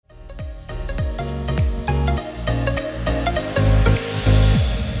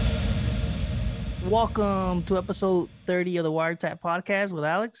Welcome to episode 30 of the Wiretap Podcast with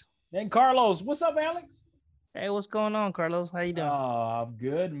Alex. And Carlos. What's up, Alex? Hey, what's going on, Carlos? How you doing? Oh, I'm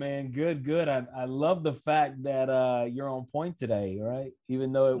good, man. Good. I love the fact that you're on point today, right?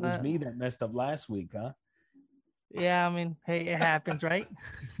 Even though it was me that messed up last week, huh? Yeah, I mean, hey, it happens, right?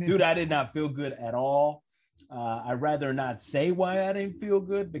 Dude, I did not feel good at all. I'd rather not say why I didn't feel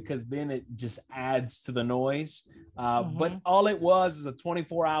good because then it just adds to the noise. But all it was is a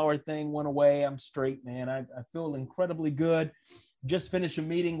 24-hour thing, went away. I'm straight, man. I feel incredibly good. Just finished a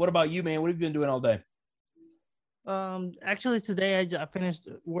meeting. What about you, man? What have you been doing all day? Actually, today I finished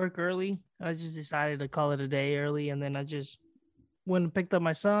work early. I just decided to call it a day early, and then I just went and picked up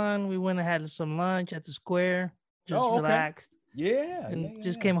my son. We went and had some lunch at the square. Just relaxed. Yeah. And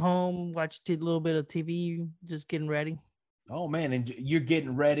just came home, watched a little bit of TV, just getting ready. Oh, man. And you're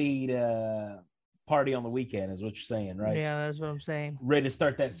getting ready to party on the weekend is what you're saying, right? Yeah, that's what I'm saying. Ready to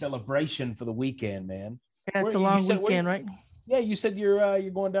start that celebration for the weekend, man. Yeah, it's a long weekend, right? Yeah, you said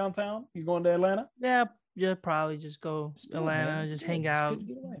you're going downtown? You're going to Atlanta? Yeah, probably just go to Atlanta, just hang out.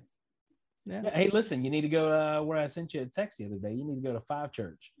 Yeah. Hey, listen, you need to go where I sent you a text the other day. You need to go to Five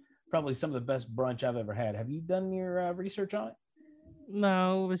Church. Probably some of the best brunch I've ever had. Have you done your research on it?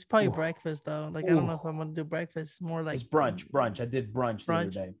 No, it's probably breakfast though. Like I don't know if I'm gonna do breakfast. More like it's brunch. I did brunch the other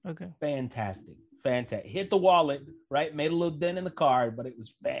day. Okay. Fantastic. Hit the wallet, right? Made a little dent in the card, but it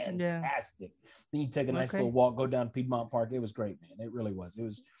was fantastic. Yeah. Then you take a nice little walk, go down to Piedmont Park. It was great, man. It really was.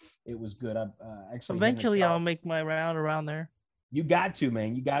 It was good. I actually eventually I'll make my round around there. You got to,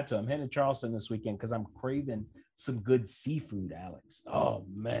 man. You got to. I'm heading to Charleston this weekend because I'm craving some good seafood, Alex. Oh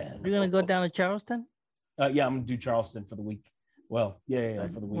man. You're gonna go down to Charleston? Yeah, I'm gonna do Charleston for the week. Well, yeah,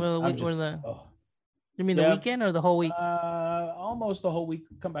 for the week. You mean the weekend or the whole week? Almost the whole week.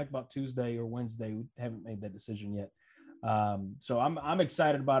 Come back about Tuesday or Wednesday. We haven't made that decision yet. So I'm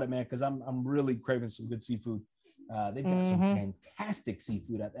excited about it, man, because I'm really craving some good seafood. They've got some fantastic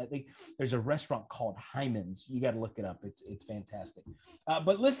seafood. I think there's a restaurant called Hyman's. You got to look it up. It's fantastic.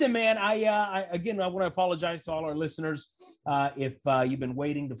 But listen, man, I want to apologize to all our listeners if you've been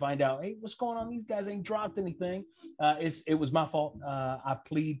waiting to find out, hey, what's going on? These guys ain't dropped anything. It was my fault. I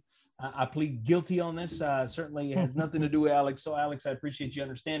plead guilty on this. Certainly it has nothing to do with Alex. So Alex, I appreciate you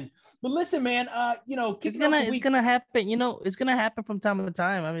understanding. But listen, man, it's gonna happen. It's gonna happen from time to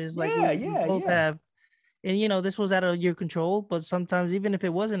time. I mean, it's like we both have. And, this was out of your control, but sometimes even if it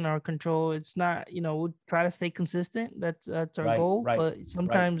wasn't our control, it's not, we'll try to stay consistent. That's our goal. But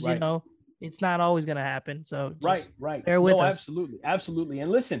sometimes, it's not always going to happen. So right. Bear with us. Absolutely.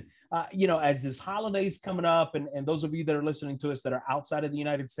 And listen, as this holiday's coming up and those of you that are listening to us that are outside of the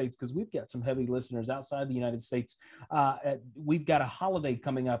United States, because we've got some heavy listeners outside the United States, we've got a holiday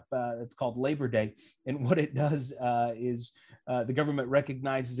coming up. It's called Labor Day. And what it does is the government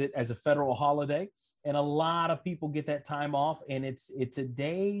recognizes it as a federal holiday. And a lot of people get that time off, and it's a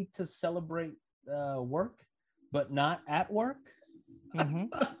day to celebrate work, but not at work.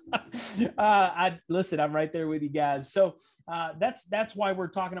 Listen, I'm right there with you guys. So that's why we're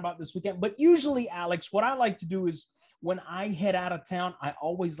talking about this weekend. But usually, Alex, what I like to do is when I head out of town, I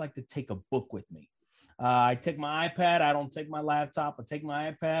always like to take a book with me. I take my iPad. I don't take my laptop. I take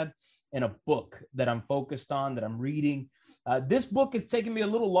my iPad and a book that I'm focused on, that I'm reading. This book is taking me a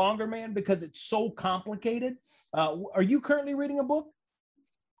little longer, man, because it's so complicated. Are you currently reading a book?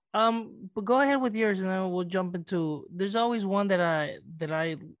 But go ahead with yours, and then we'll jump into. There's always one that I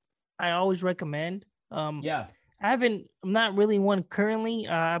always recommend. I'm not really one currently.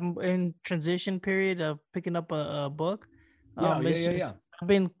 I'm in transition period of picking up a book. I've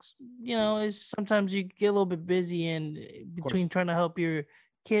been, it's sometimes you get a little bit busy and between trying to help your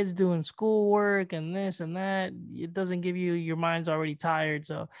kids doing schoolwork and this and that, it doesn't give you, your mind's already tired.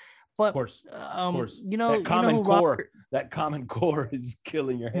 So, but of course, that common core is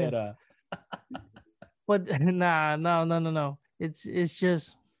killing your head up. But no. It's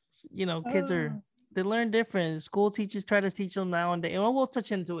just, kids they learn different. School teachers try to teach them nowadays. And we'll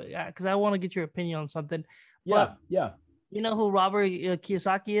touch into it because I want to get your opinion on something. Yeah. You know who Robert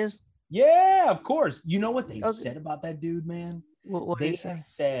Kiyosaki is? Yeah, of course. You know what they've said about that dude, man? What they have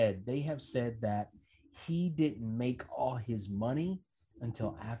said that he didn't make all his money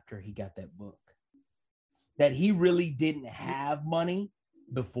until after he got that book. That he really didn't have money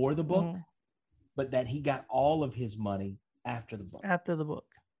before the book, but that he got all of his money after the book.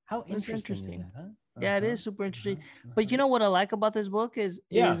 How interesting is that, huh? Yeah, it is super interesting. But you know what I like about this book is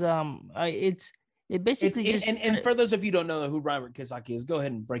it basically and for those of you who don't know who Robert Kiyosaki is, go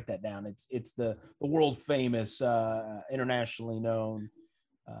ahead and break that down. It's the world famous, internationally known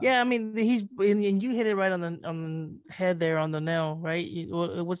Yeah, I mean, and you hit it right on the head there, on the nail, right?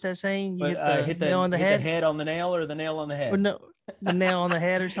 What's that saying? You hit the nail on the hit the head, head on the nail, or the nail on the or head? no, the nail on the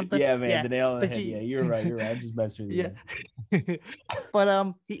head or something. Yeah, man, Yeah, the nail on the but head. you, Yeah, you're right. You're right. I'm just messing with you, yeah.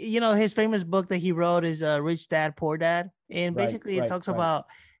 But his famous book that he wrote is Rich Dad Poor Dad, and Right, basically it right, talks right. about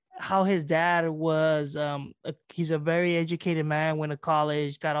how his dad was he's a very educated man, went to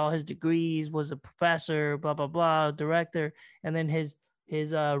college, got all his degrees, was a professor, blah blah blah, director, and then his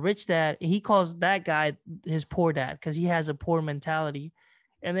rich dad, he calls that guy his poor dad because he has a poor mentality.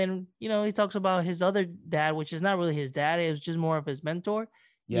 And then he talks about his other dad, which is not really his dad, it was just more of his mentor.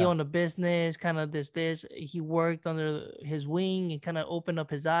 He Yeah, owned a business, kind of this. He worked under his wing and kind of opened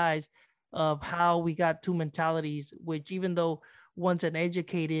up his eyes of how we got two mentalities, which even though one's an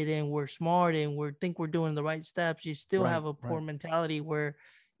educated and we're smart and we think we're doing the right steps, you still right, have a poor right, mentality where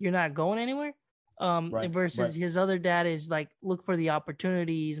you're not going anywhere. right, Versus right. his other dad is like, look for the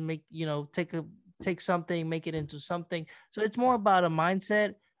opportunities, make, take something, make it into something. So it's more about a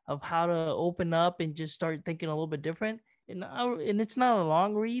mindset of how to open up and just start thinking a little bit different. And it's not a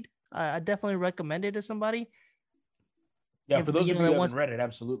long read. I definitely recommend it to somebody. Yeah, If for those of you that who haven't wants. read it,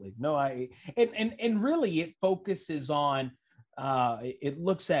 absolutely. No, and really it focuses on it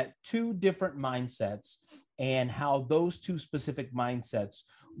looks at two different mindsets and how those two specific mindsets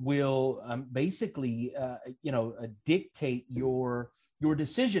will basically dictate your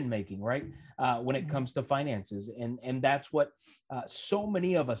decision making, right? When it comes to finances, and that's what so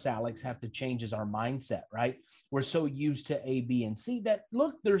many of us, Alex, have to change is our mindset, right? We're so used to A, B, and C that,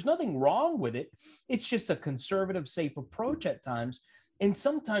 look, there's nothing wrong with it. It's just a conservative, safe approach at times. And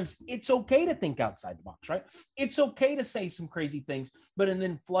sometimes it's okay to think outside the box, right? It's okay to say some crazy things, but and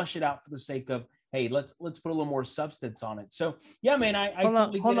then flush it out for the sake of, hey, let's put a little more substance on it. So yeah, man, I Hold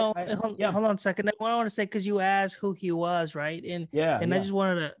on, totally get it. Yeah, hold on a second. I want to say, because you asked who he was, right? yeah, And I yeah. just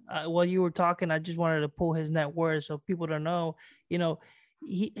wanted to, while you were talking, I just wanted to pull his net worth so people don't know. You know,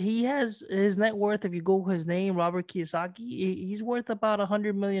 he has his net worth. If you Google his name, Robert Kiyosaki, he's worth about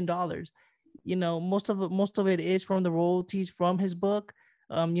 $100 million. Most of it is from the royalties from his book.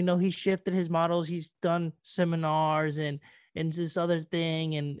 He shifted his models. He's done seminars and this other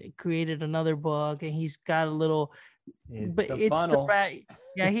thing, and created another book, and he's got a little, but It's a it's the funnel. rat.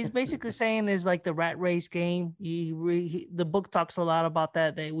 Yeah, he's basically saying is like the rat race game. The book talks a lot about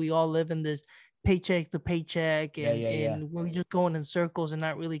that we all live in this paycheck to paycheck, Yeah, and yeah, yeah. we're just going in circles and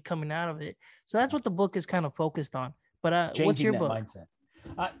not really coming out of it. So that's what the book is kind of focused on. But what's Changing your that book? mindset.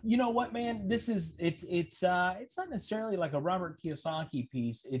 You know what, man? It's not necessarily like a Robert Kiyosaki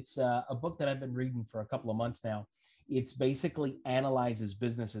piece. It's a book that I've been reading for a couple of months now. It's basically analyzes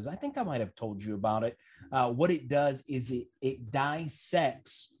businesses. I think I might have told you about it. What it does is it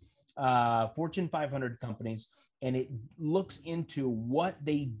dissects Fortune 500 companies, and it looks into what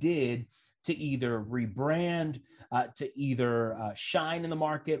they did to either rebrand, to either shine in the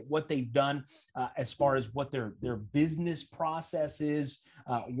market, what they've done as far as what their business process is,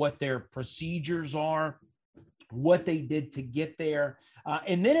 what their procedures are, what they did to get there.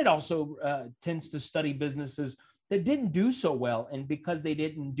 And then it also tends to study businesses that didn't do so well. And because they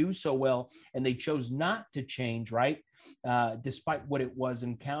didn't do so well and they chose not to change, right? Despite what it was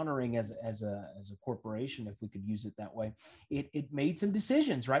encountering as a corporation, if we could use it that way, it made some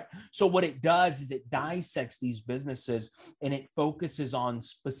decisions, right? So what it does is it dissects these businesses and it focuses on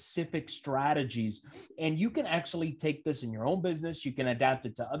specific strategies. And you can actually take this in your own business. You can adapt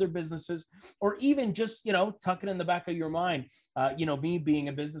it to other businesses, or even just, tuck it in the back of your mind. Me being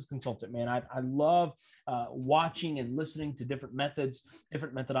a business consultant, man, I love watching and listening to different methods,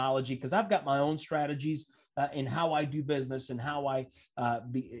 different methodology, because I've got my own strategies in how I do business and how I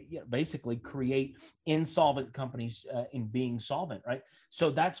basically create insolvent companies in being solvent, right? So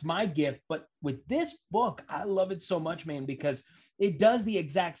that's my gift. But with this book, I love it so much, man, because it does the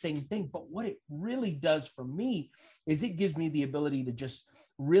exact same thing. But what it really does for me is it gives me the ability to just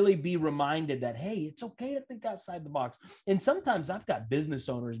really be reminded that, hey, it's okay to think outside the box. And sometimes I've got business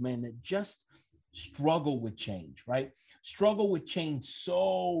owners, man, that just struggle with change, right? Struggle with change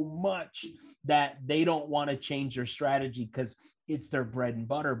so much that they don't want to change their strategy because it's their bread and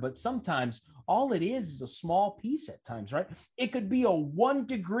butter. But sometimes all it is a small piece at times, right? It could be a 1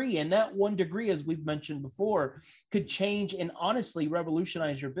 degree, and that 1 degree, as we've mentioned before, could change and honestly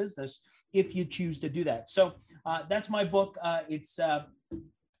revolutionize your business if you choose to do that. So that's my book. It's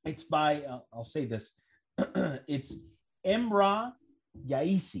by, I'll say this, it's Emrah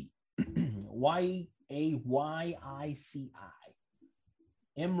Yaisi. Yayyici.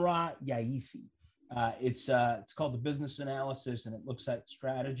 Emrah Yaisi. It's called The Business Analysis, and it looks at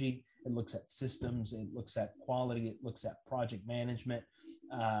strategy, it looks at systems, it looks at quality, it looks at project management.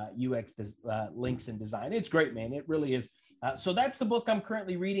 UX links and design. It's great, man. It really is. So that's the book I'm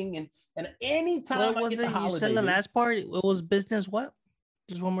currently reading. And anytime what was it? You said the last part. It was business. What?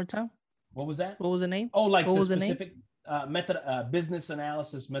 Just one more time. What was that? What was the name? Oh, like what the specific business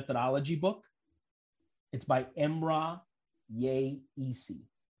analysis methodology book. It's by Emrah Yaisi.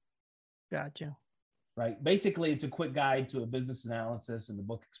 Gotcha. Right. Basically, it's a quick guide to a business analysis, and the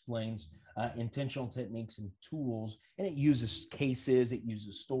book explains intentional techniques and tools, and it uses cases, it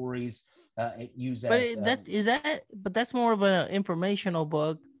uses stories, it uses. But that's more of an informational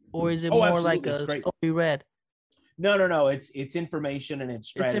book, or is it more like a story read? No. It's information and it's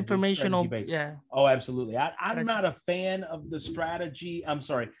strategy. It's informational. Based. Yeah. Oh, absolutely. I'm not a fan of the strategy. I'm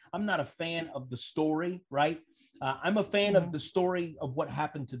sorry. I'm not a fan of the story, right? I'm a fan of the story of what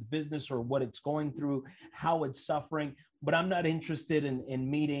happened to the business or what it's going through, how it's suffering, but I'm not interested in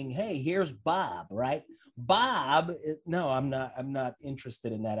meeting, hey, here's Bob, right? Bob, no, I'm not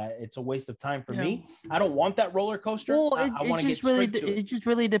interested in that. It's a waste of time for me. I don't want that roller coaster. Well, it just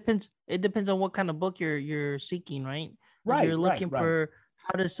really depends. It depends on what kind of book you're seeking, right? Right. You're looking for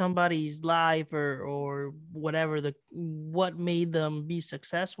how does somebody's life or whatever what made them be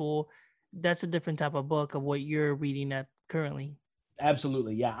successful. That's a different type of book of what you're reading at currently.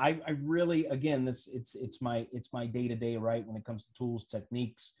 Absolutely. Yeah. I really, again, it's my day-to-day, right? When it comes to tools,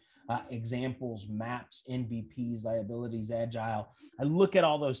 techniques, examples, maps, MVPs, liabilities, agile. I look at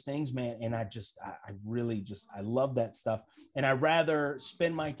all those things, man. And I really love that stuff. And I rather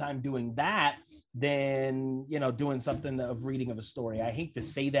spend my time doing that than, doing something of reading of a story. I hate to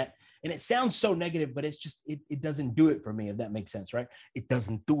say that. And it sounds so negative, but it's just, it doesn't do it for me, if that makes sense, right? It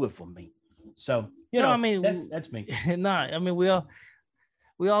doesn't do it for me. So, I mean, that's me. I mean, we all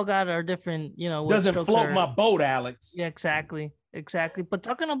got our different, doesn't float my boat, Alex. Yeah, exactly. But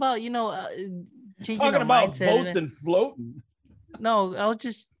talking about, talking about boats and floating. No, I was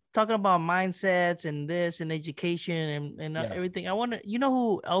just talking about mindsets and this and education and everything. I wonder, you know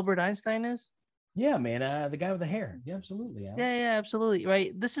who Albert Einstein is? Yeah, man. The guy with the hair. Yeah, absolutely. Alex. Yeah, absolutely.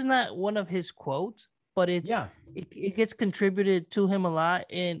 Right. This is not one of his quotes, but it gets contributed to him a lot.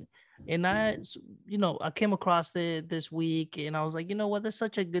 And I came across it this week and I was like, you know what, that's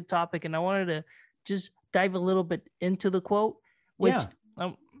such a good topic. And I wanted to just dive a little bit into the quote, which,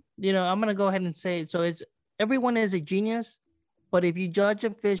 I'm going to go ahead and say it. So it's, everyone is a genius, but if you judge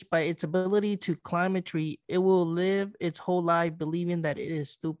a fish by its ability to climb a tree, it will live its whole life believing that it is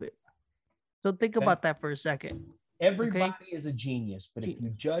stupid. So think about that for a second. Everybody is a genius, but if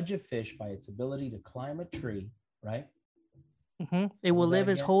you judge a fish by its ability to climb a tree, right? It will live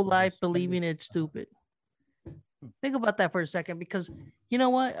its whole life believing it's stupid. Think about that for a second, because you know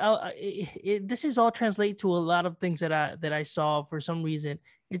what? This is all translate to a lot of things that I saw for some reason.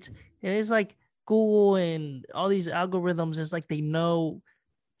 It is like Google and all these algorithms. It's like they know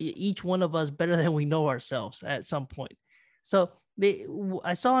each one of us better than we know ourselves at some point. So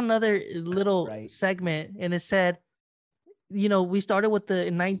I saw another little segment, and it said, we started with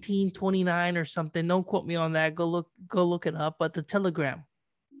the 1929 or something. Don't quote me on that. Go look it up. But the telegram.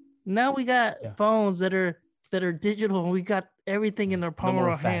 Now we got phones that are digital, and we got everything in our palm of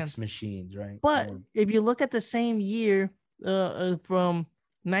our hands. Machines, right? But if you look at the same year, from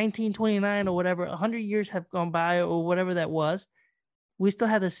 1929 or whatever, 100 years have gone by or whatever that was, we still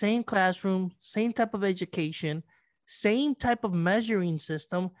have the same classroom, same type of education, same type of measuring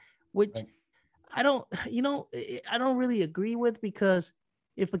system, which. Right. I don't really agree with, because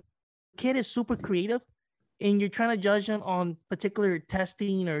if a kid is super creative and you're trying to judge him on particular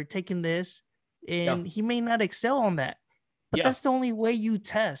testing or taking this, and he may not excel on that, but that's the only way you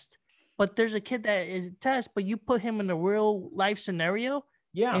test. But there's a kid that is test, but you put him in a real life scenario,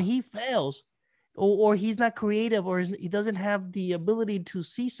 and he fails, or he's not creative, or he doesn't have the ability to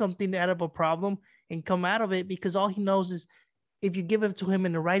see something out of a problem and come out of it, because all he knows is if you give it to him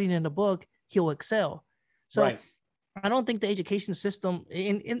in the writing in the book, he'll excel. So I don't think the education system,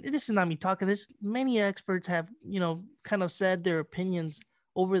 and this is not me talking, this many experts have, kind of said their opinions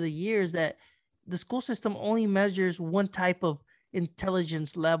over the years that the school system only measures one type of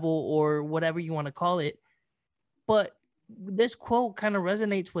intelligence level or whatever you want to call it. But this quote kind of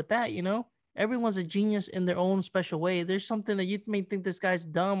resonates with that, everyone's a genius in their own special way. There's something that you may think this guy's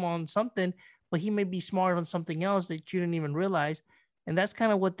dumb on something, but he may be smart on something else that you didn't even realize. And that's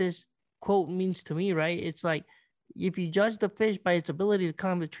kind of what this quote means to me, right? It's like, if you judge the fish by its ability to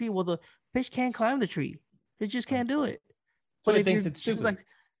climb the tree, well, the fish can't climb the tree. It just can't do it. But it thinks it's stupid.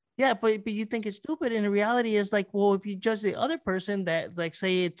 But you think it's stupid. And the reality is like, well, if you judge the other person that, like,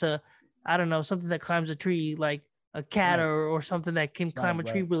 say it's something that climbs a tree, like a cat or something that can climb a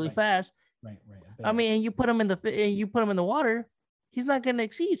tree really fast. Right. I mean, and you put them in the water, he's not going to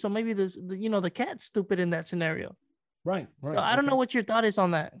exceed. So maybe the cat's stupid in that scenario. Right. So I don't know what your thought is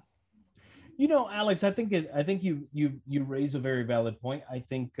on that. Alex, I think you raise a very valid point. I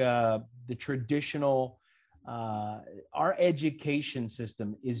think the traditional, our education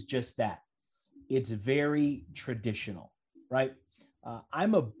system is just that. It's very traditional, right?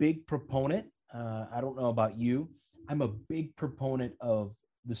 I'm a big proponent. I don't know about you. I'm a big proponent of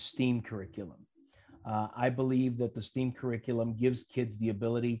the STEAM curriculum. I believe that the STEAM curriculum gives kids the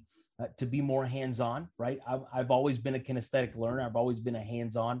ability to be more hands-on, right? I've always been a kinesthetic learner. I've always been a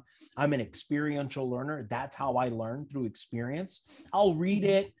hands-on. I'm an experiential learner. That's how I learn, through experience. I'll read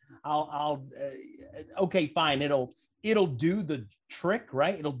it. Okay, fine. It'll do the trick,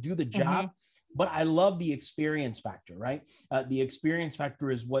 right? It'll do the job. But I love the experience factor, right? The experience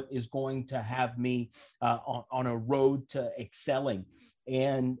factor is what is going to have me on a road to excelling.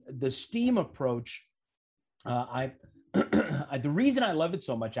 And the STEAM approach, the reason I love it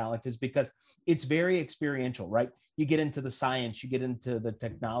so much, Alex, is because it's very experiential, right? You get into the science, you get into the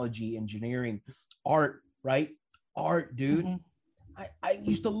technology, engineering, art, right? Art, dude. I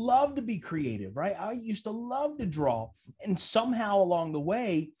used to love to be creative, right? I used to love to draw. And somehow along the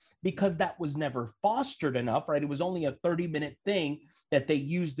way, because that was never fostered enough, right? It was only a 30-minute thing that they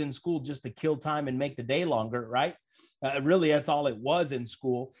used in school just to kill time and make the day longer, right? Really, that's all it was in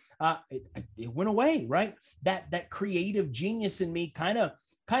school. It went away, right? That creative genius in me kind of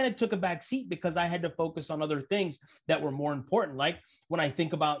took a back seat because I had to focus on other things that were more important. Like when I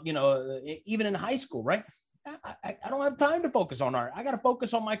think about, even in high school, right? I don't have time to focus on art. I got to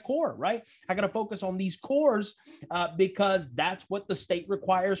focus on my core, right? I got to focus on these cores because that's what the state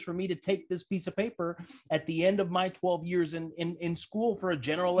requires for me to take this piece of paper at the end of my 12 years in school for a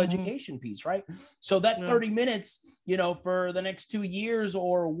general education piece, right? So that 30 minutes, for the next 2 years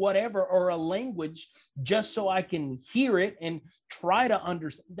or whatever, or a language, just so I can hear it and try to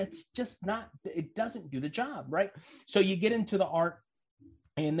understand, that's just not, it doesn't do the job, right? So you get into the art,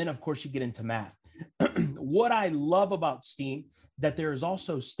 and then of course you get into math. What I love about STEAM, that there is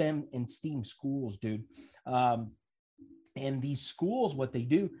also STEM and STEAM schools, dude. And these schools, what they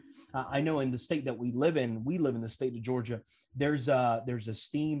do, I know in the state that we live in the state of Georgia, there's a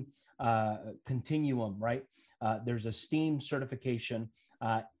STEAM continuum, right? There's a STEAM certification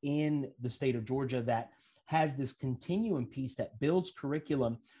in the state of Georgia that has this continuum piece that builds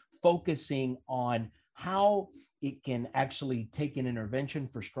curriculum focusing on how it can actually take an intervention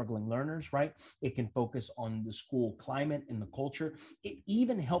for struggling learners, right? It can focus on the school climate and the culture. It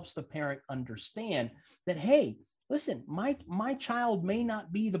even helps the parent understand that, hey, listen, my child may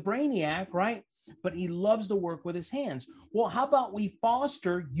not be the brainiac, right? But he loves to work with his hands. Well, how about we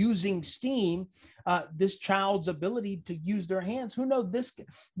foster, using STEAM, this child's ability to use their hands? Who knows? This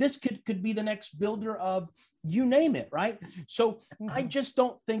could be the next builder of you name it, right? So I just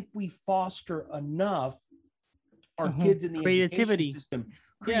don't think we foster enough our kids in the education system,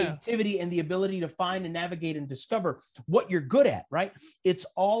 creativity and the ability to find and navigate and discover what you're good at, right? It's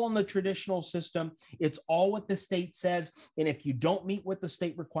all on the traditional system. It's all what the state says. And if you don't meet what the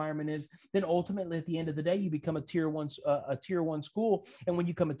state requirement is, then ultimately at the end of the day, you become a tier one school. And when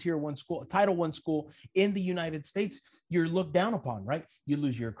you become a tier one school, a Title I school in the United States, you're looked down upon, right? You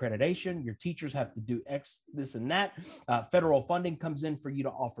lose your accreditation. Your teachers have to do X, this and that. Federal funding comes in for you to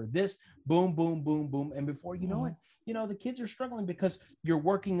offer this, boom, boom, boom, boom. And before you know it, the kids are struggling because you're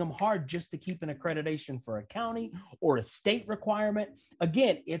working them hard just to keep an accreditation for a county or a state requirement.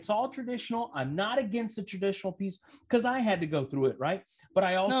 Again, it's all traditional. I'm not against the traditional piece because I had to go through it, right? But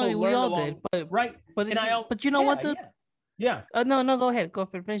I also learned right? But you know what? Yeah. No, go ahead. Go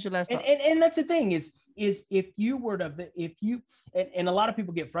finish your last thought. And that's the thing is if you were to, and a lot of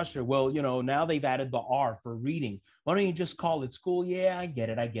people get frustrated. Well, now they've added the R for reading. Why don't you just call it school? Yeah, I get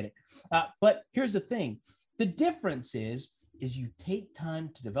it. But here's the thing. The difference is you take time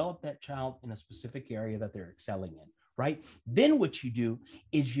to develop that child in a specific area that they're excelling in, right? Then what you do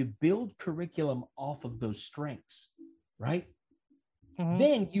is you build curriculum off of those strengths, right?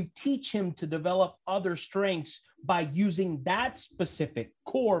 Then you teach him to develop other strengths by using that specific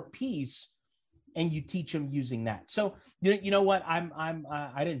core piece, and you teach him using that. So you know what? I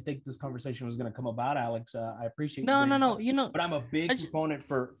didn't think this conversation was going to come about, Alex. I appreciate no. But I'm a big proponent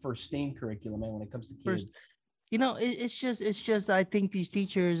for STEAM curriculum, man, when it comes to kids. It's just I think these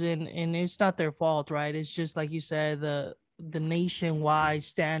teachers, and it's not their fault, right? It's just like you said, the nationwide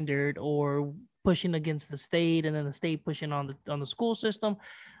standard, or pushing against the state, and then the state pushing on the school system.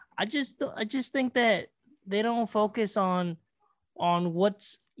 I just think that they don't focus on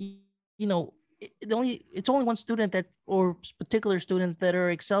what's it's only one student that, or particular students that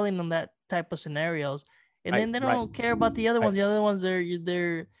are excelling in that type of scenarios. and then they don't care about the other ones. The other ones,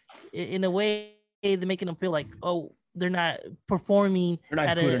 they're in a way they're making them feel like, oh, they're not performing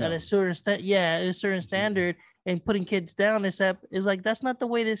at a certain standard, and putting kids down. Except is like that's not the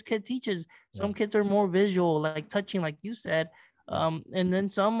way this kid teaches. Some kids are more visual, like touching, like you said. And then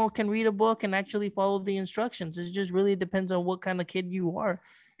some can read a book and actually follow the instructions. It just really depends on what kind of kid you are.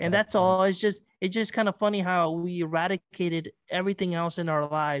 And that's all. It's just kind of funny how we eradicated everything else in our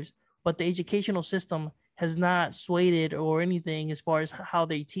lives, but the educational system has not swayed it or anything as far as how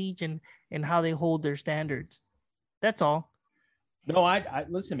they teach and how they hold their standards. That's all. No, I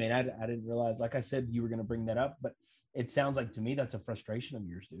listen, man. I didn't realize, like I said, you were going to bring that up, but it sounds like to me that's a frustration of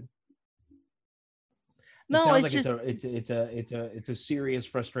yours, dude. No, it's like just it's a serious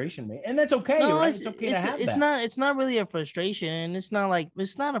frustration, man, and that's okay, right? It's okay to have that. It's not really a frustration, and it's not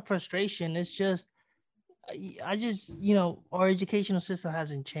a frustration. It's just I just our educational system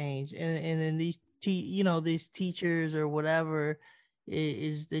hasn't changed, and these these teachers or whatever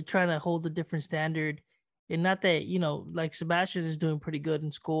is they're trying to hold a different standard, and not that like Sebastian is doing pretty good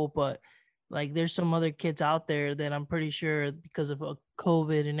in school, but like there's some other kids out there that I'm pretty sure because of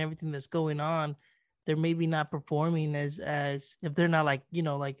COVID and everything that's going on, they're maybe not performing as if they're not like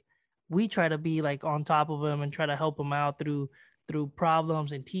like we try to be like on top of them and try to help them out through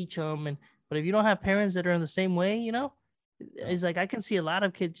problems and teach them. But if you don't have parents that are in the same way, it's like I can see a lot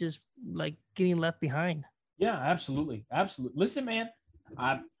of kids just like getting left behind. Yeah, absolutely. Listen, man,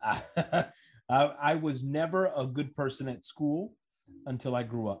 I was never a good person at school until I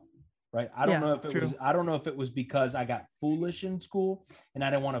grew up. Right. I don't know if it was because I got foolish in school and I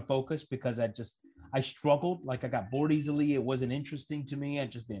didn't want to focus because I struggled. Like I got bored easily. It wasn't interesting to me. I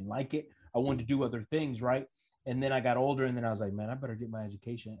just didn't like it. I wanted to do other things. Right. And then I got older and then I was like, man, I better get my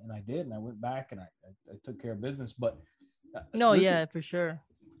education. And I did. And I went back and I took care of business. But listen, for sure.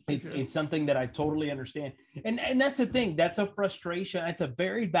 It's something that I totally understand. And that's the thing. That's a frustration. It's a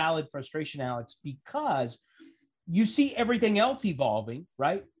very valid frustration, Alex, because you see everything else evolving.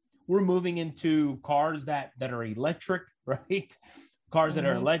 Right. We're moving into cars that are electric, right? Cars that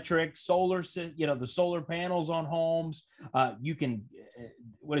are electric, solar, the solar panels on homes. You can,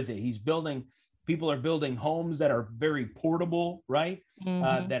 what is it? People are building homes that are very portable, right?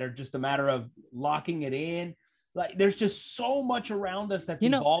 That are just a matter of locking it in. Like there's just so much around us that's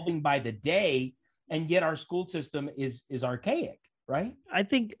evolving by the day. And yet our school system is archaic, right? I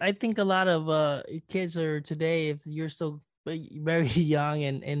think a lot of kids are today, if you're still very young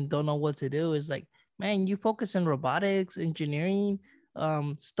and don't know what to do, is like, man, you focus on robotics, engineering,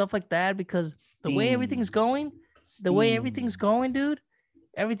 stuff like that, because the way everything's going, dude,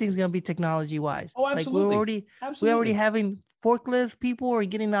 everything's gonna be technology wise. Oh, absolutely. Like we're already having forklift people are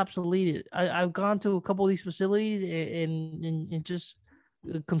getting obsoleted. I've gone to a couple of these facilities and just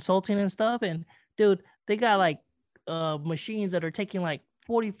consulting and stuff, and dude, they got like machines that are taking like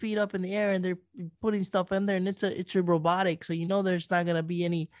 40 feet up in the air and they're putting stuff in there, and it's a robotic, so there's not going to be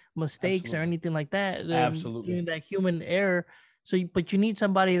any mistakes or anything like that. Absolutely. That human error. But you need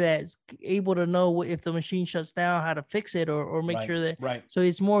somebody that's able to know if the machine shuts down, how to fix it or make sure that so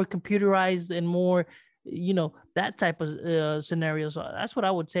it's more computerized and more that type of scenario. So that's what I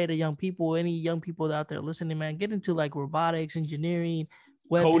would say to young people, any young people out there listening, man, get into like robotics, engineering,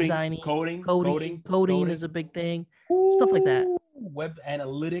 web designing, coding is a big thing. Stuff like that. Web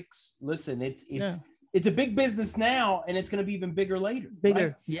analytics. Listen, it's a big business now, and it's going to be even bigger later.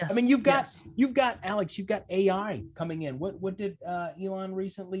 Right? Yes. I mean, you've got Alex, you've got AI coming in. What did Elon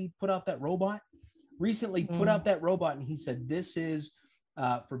recently put out that robot? Put out that robot, and he said this is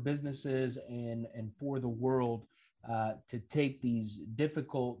for businesses and for the world to take these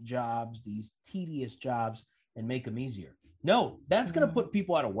difficult jobs, these tedious jobs, and make them easier. No, that's going to put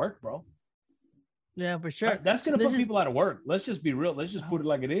people out of work, bro. Yeah, for sure. Right? That's going to put people out of work. Let's just be real. Let's just put it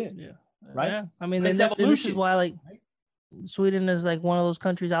like it is. Yeah. Right. Yeah. I mean, this is why like Sweden is like one of those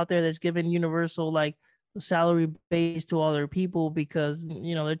countries out there that's given universal like salary base to all their people, because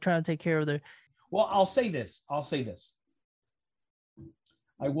they're trying to take care of their. Well, I'll say this. I will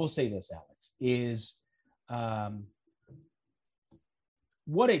say this, Alex, is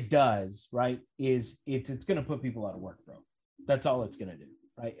what it does, right, is it's going to put people out of work, bro. That's all it's going to do,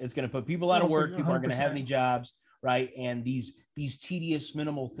 right? It's going to put people out of work. People aren't going to have any jobs, right? And these tedious,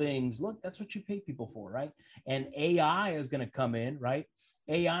 minimal things, look, that's what you pay people for, right? And AI is going to come in, right?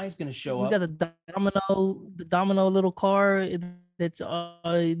 AI is going to show up. We got the domino little car that's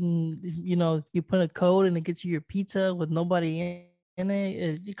you put a code and it gets you your pizza with nobody in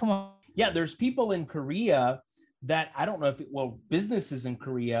it. Come on. Yeah, there's people in Korea that I don't know businesses in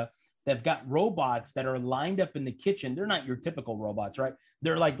Korea They've got robots that are lined up in the kitchen. They're not your typical robots, right?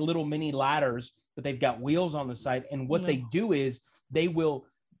 They're like little mini ladders, but they've got wheels on the side. And what they do is they will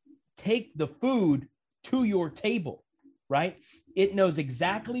take the food to your table, right? It knows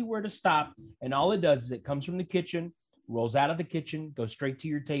exactly where to stop. And all it does is it comes from the kitchen, rolls out of the kitchen, goes straight to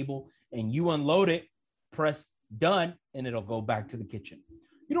your table, and you unload it, press done, and it'll go back to the kitchen.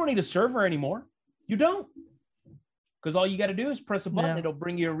 You don't need a server anymore. You don't. Because all you got to do is press a button. It'll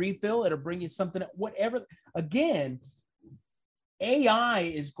bring you a refill. It'll bring you something, whatever. Again, AI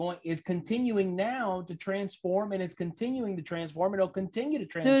is continuing now to transform, and it's continuing to transform. It'll continue to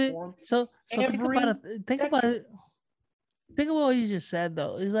transform. Dude, so think about it. Think about what you just said,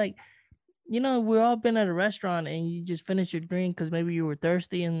 though. It's like, we've all been at a restaurant and you just finished your drink because maybe you were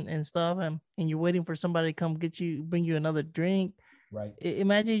thirsty and stuff, and you're waiting for somebody to come bring you another drink. Right.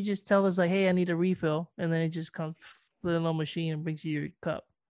 Imagine you just tell us like, hey, I need a refill, and then it just comes with a little machine and brings you your cup.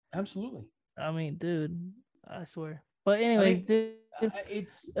 Absolutely. I mean, dude, I swear. But anyways,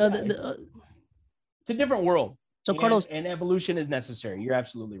 it's a different world. So Carlos, and evolution is necessary. You're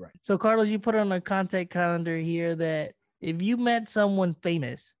absolutely right. So Carlos, you put on a content calendar here that if you met someone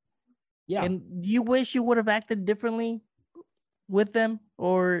famous, and you wish you would have acted differently with them,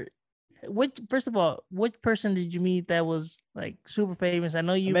 or first of all, which person did you meet that was like super famous? I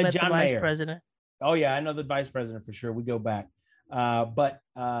know you met John the vice Mayer. President. Oh yeah, I know the vice president for sure. We go back. But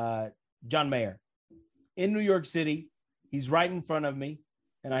John Mayer in New York City, he's right in front of me.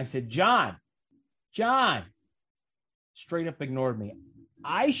 And I said, John, straight up ignored me.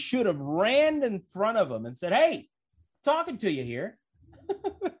 I should have ran in front of him and said, hey, talking to you here.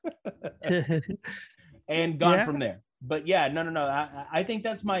 And gone from there. But yeah, no. I think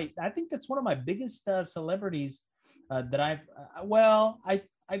that's one of my biggest celebrities that I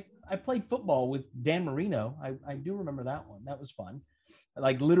played football with Dan Marino. I do remember that one. That was fun.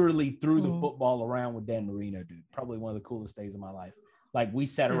 Like literally threw the football around with Dan Marino, dude. Probably one of the coolest days of my life. Like we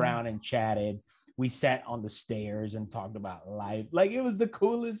sat around and chatted. We sat on the stairs and talked about life. Like it was the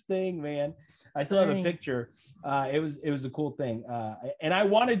coolest thing, man. I still have a picture. It was a cool thing. And I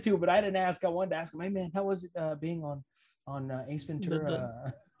wanted to, but I didn't ask. I wanted to ask him, hey man, how was it being on Ace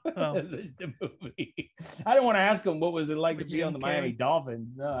Ventura? The movie. I didn't want to ask him what was it like to be on the Miami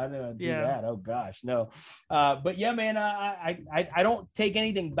Dolphins. No, I didn't do that. Oh gosh, no. But yeah, man, I don't take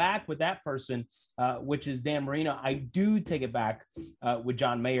anything back with that person, which is Dan Marino. I do take it back with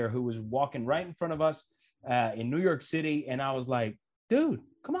John Mayer, who was walking right in front of us in New York City, and I was like, dude,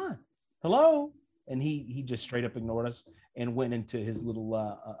 come on, hello. And he just straight up ignored us and went into his little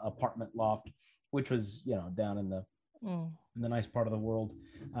apartment loft, which was down in the nice part of the world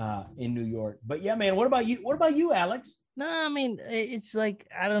in New York. But yeah, man, what about you, Alex? No, I mean, it's like,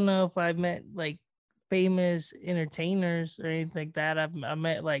 I don't know if I've met like famous entertainers or anything like that. I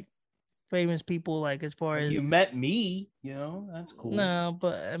met like famous people, like as far as you met me, that's cool. No,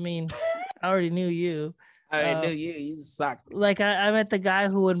 but I mean, I already knew you. I already knew you. You suck. Like I met the guy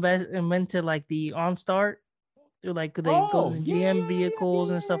who invented like the OnStart. Like they goes in GM vehicles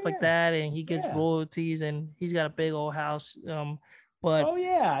and stuff like that, and he gets royalties, and he's got a big old house. But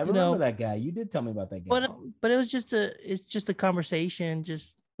I remember that guy. You did tell me about that guy. But it was just a conversation.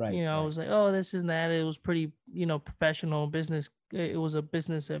 Just right. I was like, oh, this and that. It was pretty, professional business. It was a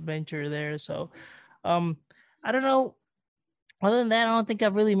business adventure there. So, I don't know. Other than that, I don't think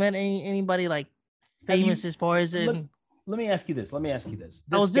I've really met anybody like famous as far as it. Let me ask you this. I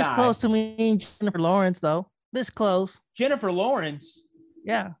was this close to meeting Jennifer Lawrence, though. This close. Jennifer Lawrence?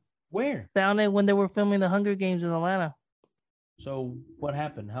 Yeah. Where? Down there when they were filming the Hunger Games in Atlanta. So what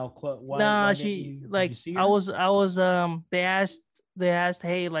happened? How close? Nah, she like I was they asked,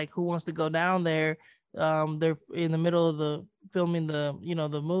 hey, like who wants to go down there? They're in the middle of the filming the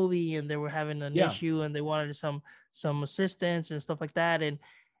the movie, and they were having an issue, and they wanted some assistance and stuff like that.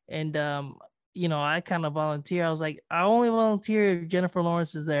 And I kind of volunteer. I was like, I only volunteer if Jennifer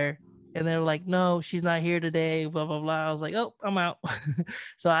Lawrence is there. And they were like, no, she's not here today, blah, blah, blah. I was like, oh, I'm out.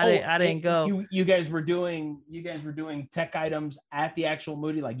 So I didn't go. You guys were doing tech items at the actual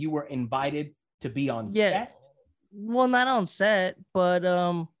movie. Like you were invited to be on set. Well, not on set, but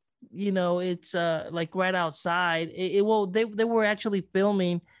it's like right outside. They were actually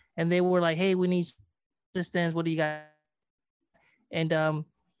filming, and they were like, hey, we need assistance. What do you got?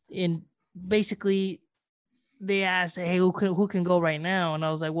 And basically they asked, hey, who can go right now? And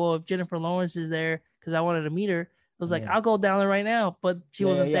I was like, well, if Jennifer Lawrence is there, because I wanted to meet her, I was like, I'll go down there right now. But she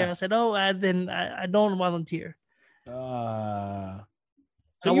wasn't there. I said, oh, I don't volunteer. So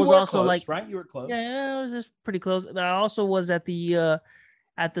you were also close, right? You were close. Yeah, I was just pretty close. I also was at the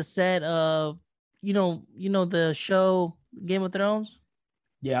set of, the show Game of Thrones.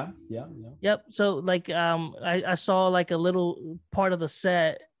 Yeah. Yep. So like I saw like a little part of the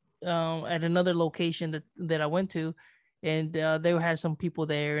set at another location that I went to, and they had some people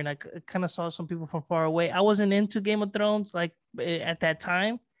there, and I kind of saw some people from far away. I wasn't into Game of Thrones like at that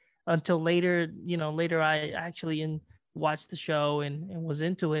time until later. Later I actually watched the show and was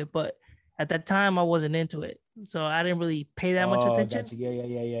into it, but at that time I wasn't into it, so I didn't really pay that much attention.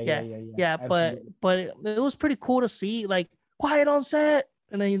 Gotcha. Yeah. But it was pretty cool to see, like, quiet on set,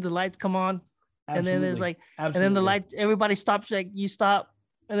 and then the lights come on. Absolutely. And then there's like, and then the light, everybody stops, like you stop,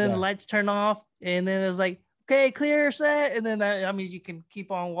 and then the lights turn off, and then it's like, okay, clear set, and then that means you can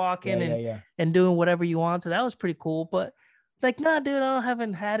keep on walking and doing whatever you want. So that was pretty cool. But like, nah, dude,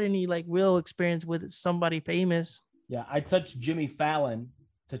 haven't had any like real experience with somebody famous. Yeah, I touched Jimmy Fallon.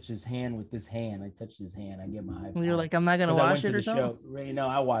 Touch his hand with this hand. I touched his hand. I get my high five. You're like, I'm not gonna watch it or something. No,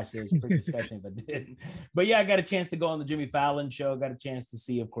 I watched it. It's pretty disgusting if I didn't. But yeah, I got a chance to go on the Jimmy Fallon show. Got a chance to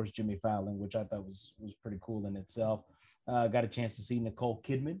see, of course, Jimmy Fallon, which I thought was pretty cool in itself. Got a chance to see Nicole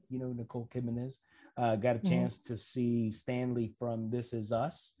Kidman. You know who Nicole Kidman is. Got a chance to see Stanley from This Is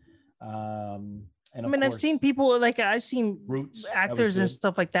Us. And I mean, I've seen people like I've seen Roots, actors and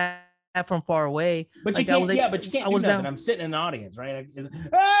stuff like that from far away, but like, you can't. But you can't. I was down. I'm sitting in the audience, right? Hey,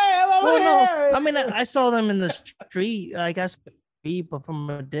 I'm over here. No. I mean, I saw them in the street. Like I saw the street, but from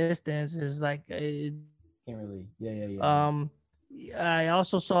a distance, is like can't really. Yeah. I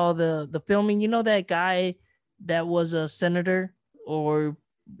also saw the filming. You know that guy that was a senator, or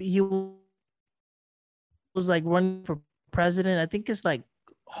he was like running for president. I think it's like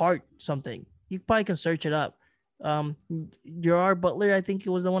Hart something. You probably can search it up. Gerard Butler, I think it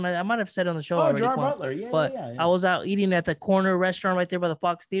was the one I might have said on the show. Oh, Gerard Butler, yeah. I was out eating at the corner restaurant right there by the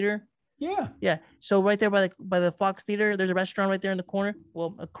Fox Theater. Yeah. So right there by the Fox Theater, there's a restaurant right there in the corner.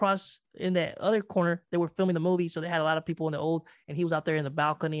 Well, across in that other corner, they were filming the movie, so they had a lot of people in the old, and he was out there in the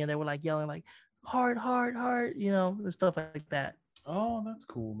balcony, and they were like yelling like "Hard, hard, hard," and stuff like that. Oh, that's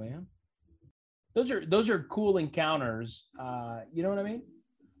cool, man. Those are cool encounters. You know what I mean?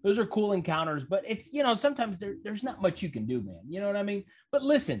 Those are cool encounters, but it's, sometimes there's not much you can do, man. You know what I mean? But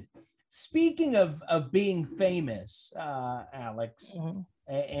listen, speaking of being famous, Alex,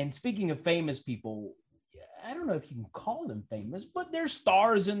 and speaking of famous people, I don't know if you can call them famous, but they're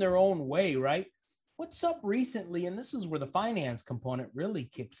stars in their own way, right? What's up recently, and this is where the finance component really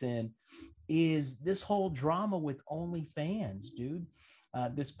kicks in, is this whole drama with OnlyFans, dude.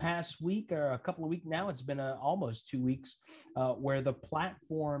 This past week, or a couple of weeks now, it's been almost 2 weeks, where the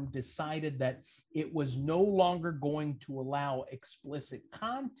platform decided that it was no longer going to allow explicit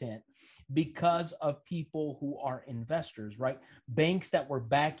content because of people who are investors, right? Banks that were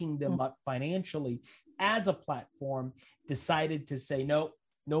backing them up financially as a platform decided to say, no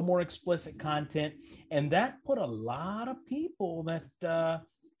more explicit content. And that put a lot of people that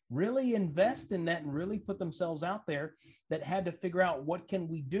really invest in that and really put themselves out there, that had to figure out, what can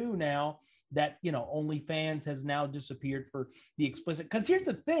we do now that, OnlyFans has now disappeared for the explicit. Because here's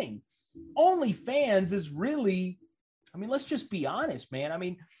the thing, OnlyFans is really, I mean, let's just be honest, man. I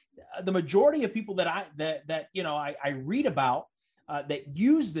mean, the majority of people that I read about that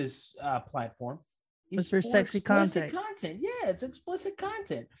use this platform is for sexy content. Yeah, it's explicit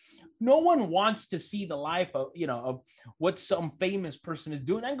content. No one wants to see the life of, of what some famous person is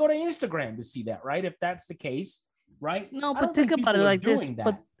doing. I can go to Instagram to see that, right? If that's the case, right? No, but think about it like this.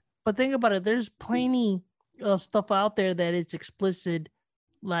 But think about it. There's plenty of stuff out there that it's explicit,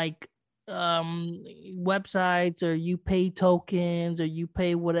 like websites, or you pay tokens, or you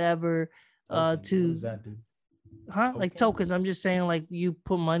pay whatever to. What does that do? Tokens? Like tokens. I'm just saying, like, you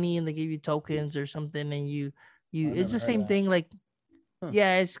put money and they give you tokens or something, and you it's the same thing. Like,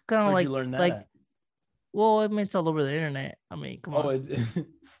 yeah, it's kind of like, you learn that like, at? Well, I mean, it's all over the internet. I mean, come on.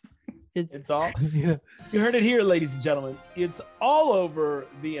 It's all. Yeah. You heard it here, ladies and gentlemen. It's all over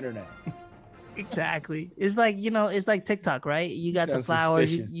the internet. Exactly. It's like, it's like TikTok, right? You got the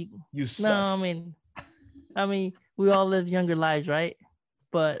flowers. You no, I mean, we all live younger lives, right?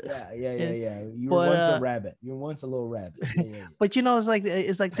 But yeah. You were once a rabbit. You were once a little rabbit. Yeah. But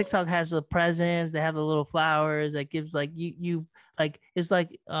it's like TikTok has the presents. They have the little flowers that gives, like, you like, it's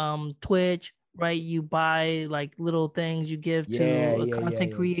like Twitch, right? You buy like little things you give to a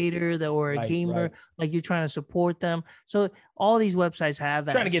content creator or a gamer, right. Like you're trying to support them. So all these websites have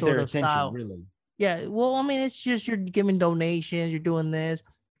that, trying to get sort their of attention, style. really. Yeah. Well, I mean, it's just you're giving donations, you're doing this.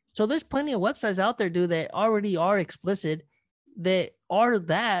 So there's plenty of websites out there, dude, that already are explicit, that are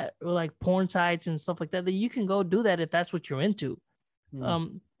that, or like porn sites and stuff like that you can go do that if that's what you're into.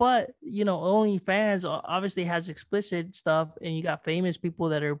 But OnlyFans obviously has explicit stuff, and you got famous people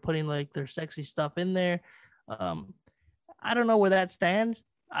that are putting like their sexy stuff in there. I don't know where that stands.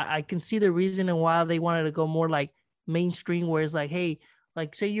 I can see the reason and why they wanted to go more like mainstream, where it's like, hey,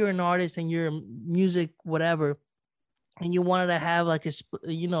 like say you're an artist and you're music, whatever, and you wanted to have like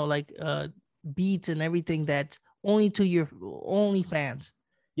like beats and everything that's only to your only fans,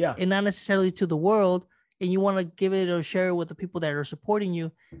 and not necessarily to the world, and you want to give it or share it with the people that are supporting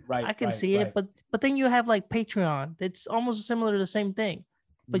you. Right. I can see it, but then you have like Patreon. It's almost similar to the same thing,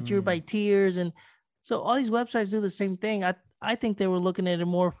 but you're by tiers, and so all these websites do the same thing. I think they were looking at it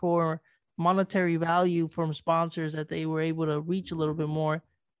more for monetary value from sponsors, that they were able to reach a little bit more,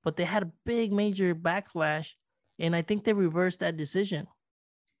 but they had a big major backlash, and I think they reversed that decision.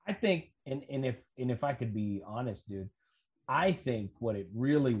 I think, and if I could be honest, dude, I think what it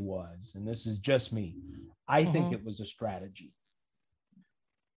really was, and this is just me, I think it was a strategy.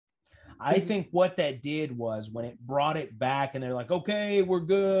 I think what that did was when it brought it back and they're like, okay, we're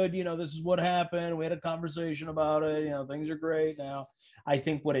good. You know, this is what happened. We had a conversation about it. You know, things are great now. I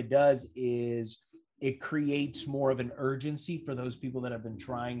think what it does is it creates more of an urgency for those people that have been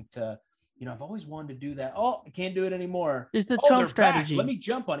trying to, you know, I've always wanted to do that. Oh, I can't do it anymore. It's the Trump strategy. Back. Let me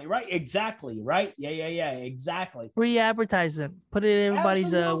jump on it. Right. Exactly. Right. Yeah. Exactly. Free advertisement. Put it in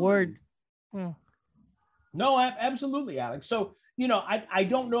everybody's word. No, absolutely, Alex. So, you know, I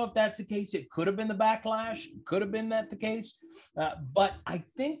don't know if that's the case. It could have been the backlash. Could have been that the case. But I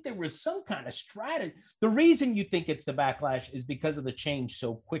think there was some kind of strategy. The reason you think it's the backlash is because of the change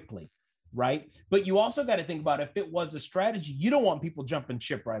so quickly, right? But you also got to think about if it was a strategy, you don't want people jumping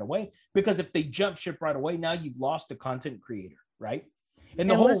ship right away, because if they jump ship right away, now you've lost a content creator, right? And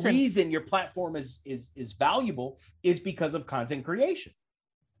the whole reason your platform is valuable is because of content creation.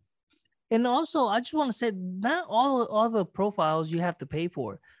 And also, I just want to say, not all the profiles you have to pay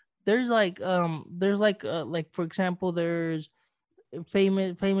for. There's like for example, there's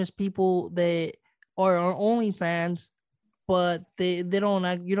famous people that are on OnlyFans, but they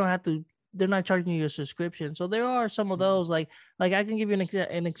don't, you don't have to. They're not charging you a subscription. So there are some of those, like I can give you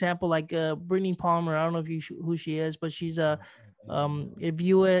an example, like Brittany Palmer. I don't know if you who she is, but she's a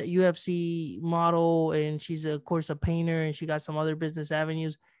UFC model, and she's of course a painter, and she got some other business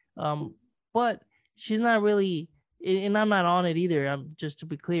avenues. But she's not really, and I'm not on it either. I'm just to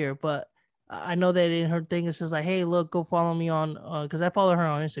be clear, but I know that in her thing it says like, hey, look, go follow me on, because I follow her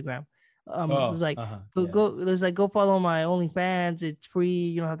on Instagram. It's like go follow my OnlyFans. It's free.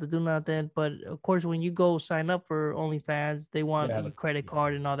 You don't have to do nothing. But of course, when you go sign up for OnlyFans, they want a credit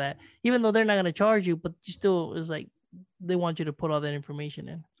card and all that. Even though they're not gonna charge you, but you still, is like they want you to put all that information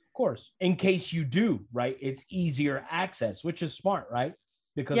in. Of course, in case you do, right? It's easier access, which is smart, right?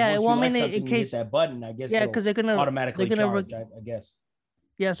 Because once you like something, in case, you hit that button, I guess. Because they're gonna automatically charge, I guess.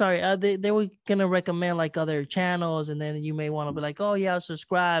 Yeah, sorry. They were gonna recommend like other channels, and then you may want to be like, oh yeah, I'll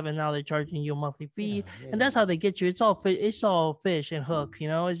subscribe, and now they're charging you a monthly fee, and that's how they get you. It's all fish and hook. You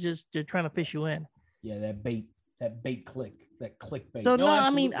know, it's just they're trying to fish you in. Yeah, that bait click, that clickbait. So no, I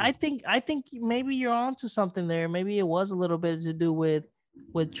mean, I think maybe you're onto something there. Maybe it was a little bit to do with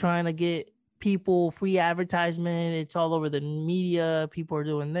trying to get people free advertisement. It's all over the media. People are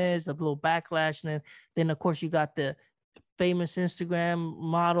doing this, a little backlash, and then of course you got the famous Instagram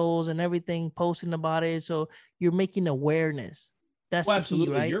models and everything posting about it. So you're making awareness. That's the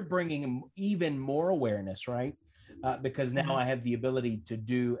absolutely key, right? You're bringing even more awareness, right? Because now I have the ability to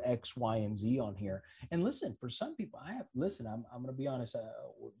do X, Y, and Z on here. And listen, for some people, I'm going to be honest.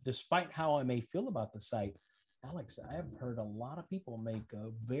 Despite how I may feel about the site, Alex, I have heard a lot of people make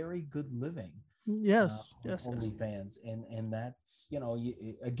a very good living. Yes. OnlyFans, and that's, you know,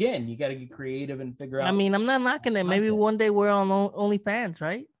 you got to get creative and figure out. I mean, I'm not knocking it. Maybe one day we're on OnlyFans,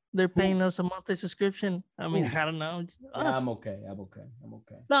 right? They're paying us a monthly subscription. I mean, I don't know. Yeah, I'm okay.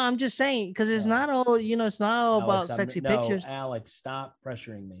 No, I'm just saying, because it's not all, it's not all Alex, about sexy pictures. Alex, stop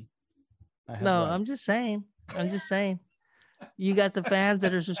pressuring me. No, rights. I'm just saying. You got the fans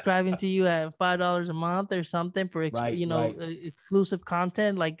that are subscribing to you at $5 a month or something for exclusive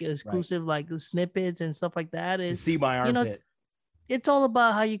content, like exclusive like snippets and stuff like that. To see my armpit. It's all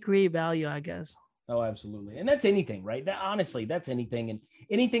about how you create value, I guess. Oh, absolutely. And that's anything, right? Honestly, that's anything. And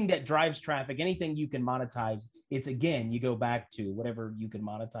anything that drives traffic, anything you can monetize, it's, again, you go back to whatever you can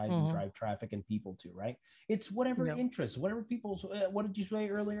monetize and drive traffic and people to, right? It's whatever interests, whatever people's, what did you say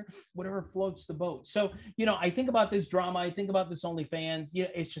earlier? Whatever floats the boat. So, I think about this drama. I think about this OnlyFans.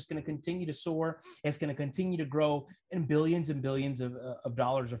 It's just going to continue to soar. It's going to continue to grow, and billions of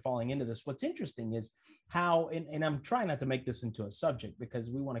dollars are falling into this. What's interesting is how, and I'm trying not to make this into a subject because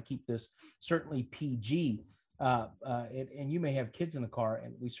we want to keep this certainly PG, and you may have kids in the car,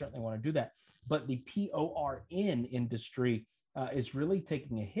 and we certainly want to do that. But the PORN industry is really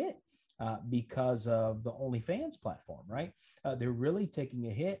taking a hit because of the OnlyFans platform, right? They're really taking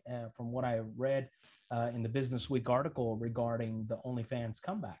a hit from what I read in the Business Week article regarding the OnlyFans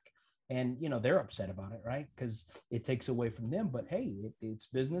comeback. And, they're upset about it, right? Because it takes away from them. But hey, it's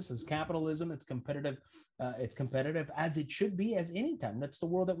business, it's capitalism, it's competitive as it should be, as any time. That's the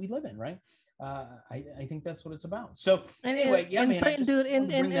world that we live in, right? I think that's what it's about. So anyway, bring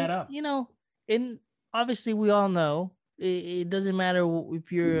that up. And obviously we all know it doesn't matter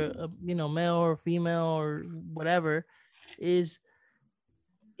if you're a, male or female or whatever, is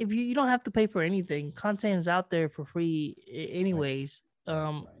if you don't have to pay for anything. Content is out there for free anyways.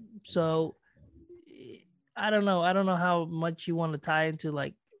 Right. So I don't know how much you want to tie into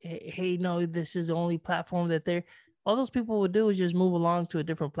like, hey, no, this is the only platform that all those people would do is just move along to a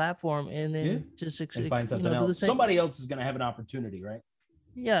different platform and then and find something else. Somebody else is going to have an opportunity, right?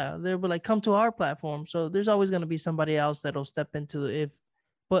 Yeah, they'll be like, come to our platform. So there's always going to be somebody else that'll step into it.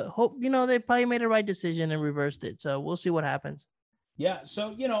 But hope, they probably made the right decision and reversed it. So we'll see what happens. Yeah.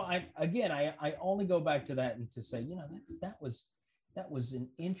 So, I only go back to that and to say, that was an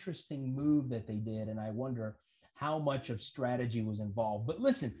interesting move that they did. And I wonder how much of strategy was involved. But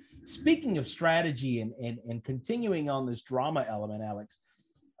listen, speaking of strategy and continuing on this drama element, Alex,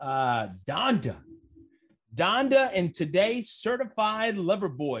 Donda and today's Certified Lover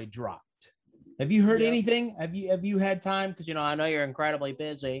Boy dropped. Have you heard anything? Have you had time? Because I know you're incredibly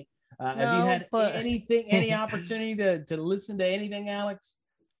busy. Have you had any opportunity to listen to anything, Alex?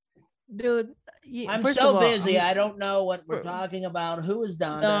 Dude, I'm so busy. I don't know what we're talking about. Who is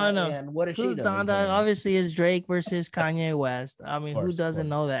Donda and what is she doing? Donda obviously is Drake versus Kanye West. I mean, who doesn't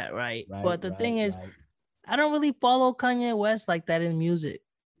know that, right? But the thing is, I don't really follow Kanye West like that in music.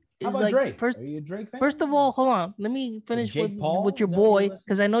 How about Drake? Are you a Drake fan? First of all, hold on. Let me finish with your boy,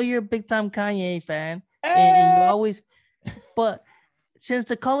 because I know you're a big time Kanye fan, and you always. But since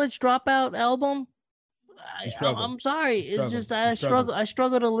the College Dropout album, I'm sorry. It's just I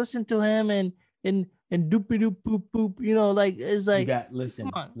struggle to listen to him and doopy doop boop boop. Like it's like.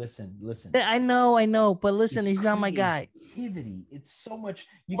 Listen. I know, but listen, he's not my guy. Creativity. It's so much.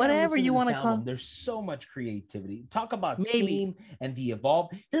 Whatever you want to call. There's so much creativity. Talk about steam and the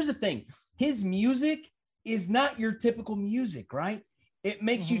evolved. Here's the thing: his music is not your typical music, right? It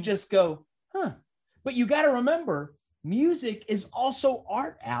makes you just go, huh? But you got to remember, music is also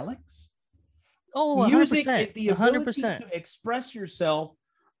art, Alex. Oh, 100%, music is the ability to express yourself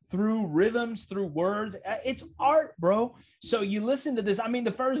through rhythms, through words. It's art, bro. So you listen to this. I mean,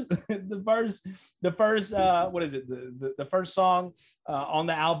 the first, what is it? The first song on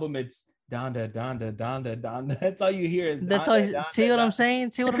the album, it's Donda, Donda, Donda, Donda. That's all you hear is. That's all. See what I'm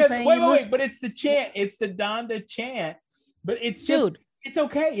saying? See what I'm saying? Wait, but it's the chant. It's the Donda chant. But it's just. It's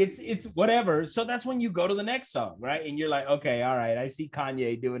okay. It's whatever. So that's when you go to the next song, right? And you're like, okay, all right, I see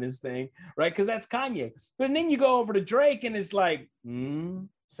Kanye doing his thing, right? Because that's Kanye. But then you go over to Drake and it's like,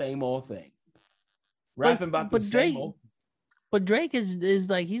 same old thing. Rapping about the same old. But Drake is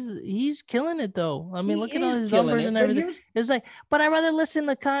like he's killing it though. I mean, look at all his numbers and everything. It's like, but I'd rather listen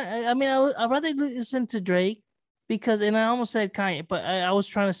to I'd rather listen to Drake because, and I almost said Kanye, but I was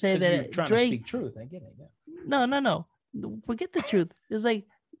trying to say that trying Drake. To speak truth. I get it. Yeah. No. Forget the truth. It's like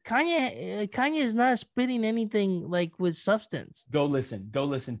Kanye is not spitting anything like with substance. Go listen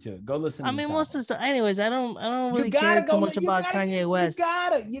to it. Go listen. I mean, most of the stuff. Anyways, I don't really care too much about Kanye West.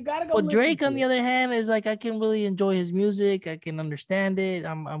 You gotta go. But Drake, on the other hand, is like I can really enjoy his music. I can understand it.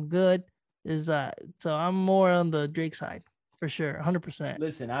 I'm good. So I'm more on the Drake side for sure, 100%.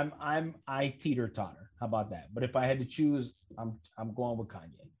 Listen, I teeter-totter. How about that? But if I had to choose, I'm going with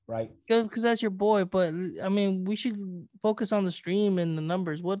Kanye. Right, because that's your boy. But I mean, we should focus on the stream and the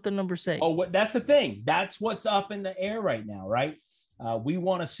numbers. What the numbers say? Oh, that's the thing. That's what's up in the air right now, right? We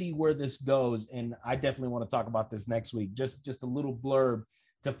want to see where this goes, and I definitely want to talk about this next week. Just a little blurb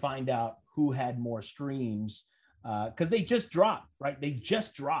to find out who had more streams, because they just dropped, right? They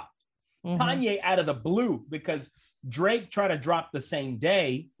just dropped. Kanye out of the blue, because Drake tried to drop the same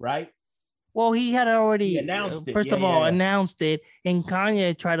day, right? Well, he had already announced it. First of all, announced it, and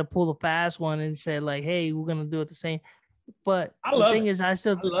Kanye tried to pull the fast one and said like, "Hey, we're gonna do it the same." But the thing is, I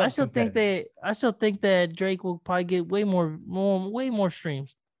still think that Drake will probably get way more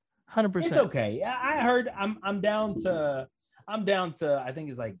streams. 100%. It's okay. I heard. I'm down to. I think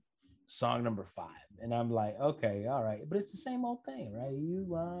it's like song number 5, and I'm like, okay, all right, but it's the same old thing, right? You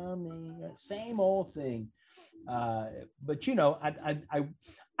want me, same old thing. But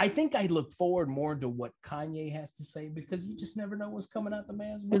I think I look forward more to what Kanye has to say, because you just never know what's coming out the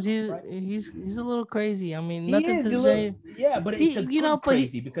man's mouth. Because he's a little crazy. I mean, nothing to say. Yeah, but it's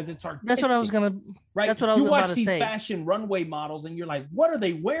crazy because it's artistic. That's what I was gonna. Right. That's what I was about to say. You watch these fashion runway models, and you're like, what are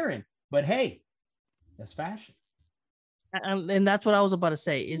they wearing? But hey, that's fashion. And that's what I was about to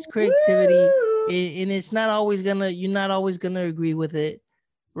say. It's creativity, and it's not always you're not always gonna agree with it,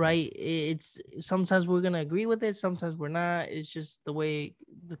 right? It's sometimes we're gonna agree with it, sometimes we're not. It's just the way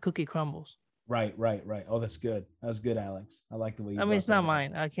the cookie crumbles. Right. Oh, that's good. That's good, Alex. I like the way you. I mean, it's not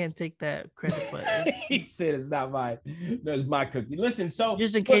mine. I can't take that credit, but he said it's not mine. That's my cookie. Listen, so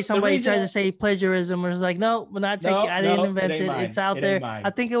just in case somebody tries to say plagiarism, or is like, no, we're not taking. I didn't invent it. It's out there. I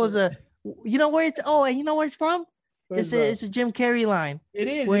think it was a. You know where it's. Oh, and you know where it's from? It's a Jim Carrey line. It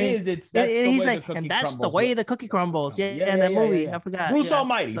is. It's that's the he's way like, the cookie and that's crumbles. the way the cookie crumbles. Yeah, that movie. I forgot. Bruce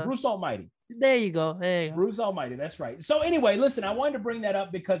Almighty. So, Bruce Almighty. There you go. Bruce Almighty. That's right. So anyway, listen, I wanted to bring that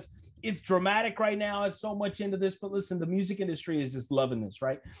up because it's dramatic right now. It's so much into this, but listen, the music industry is just loving this,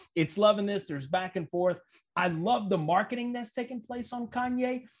 right? It's loving this. There's back and forth. I love the marketing that's taking place on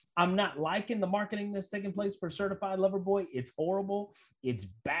Kanye. I'm not liking the marketing that's taking place for Certified Lover Boy. It's horrible. It's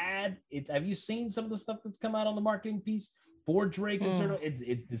bad. Have you seen some of the stuff that's come out on the marketing piece for Drake and Certified?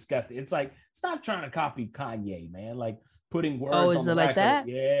 It's disgusting. It's like, stop trying to copy Kanye, man. Like putting words on the back of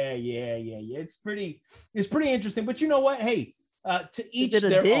it. Yeah. It's pretty interesting. But you know what? Hey, to each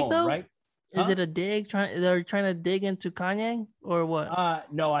their own, though? Right? Is it a dig? They're trying to dig into Kanye or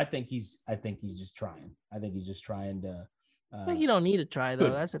what? No, I think he's just trying. I think he's just trying to. But you don't need to try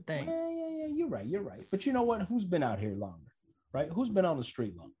though. That's the thing. Yeah. You're right. But you know what? Who's been out here longer, right? Who's been on the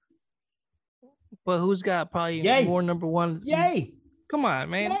street longer? But who's got probably more number one? Yay! Come on,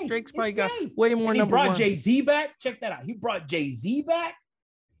 man. Drake's probably got way more number one. He brought Jay-Z back. Check that out. He brought Jay-Z back.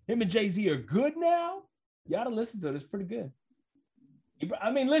 Him and Jay-Z are good now. You ought to listen to it. It's pretty good.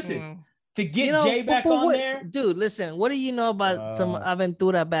 I mean, listen. To get Jay back on there, dude. Listen, what do you know about some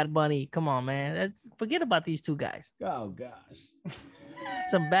Aventura Bad Bunny? Come on, man. Forget about these two guys. Oh gosh,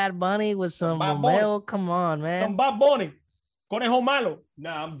 some Bad Bunny with some Romeo. Come on, man. Some Bad Bunny, Conejo Malo. No,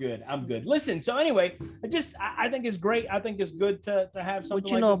 I'm good. Listen, so anyway, I think it's great. I think it's good to have something.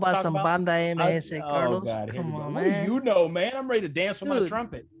 What you know about some Banda MS, Carlos? Oh God, come on, man. What do you know, man? I'm ready to dance with my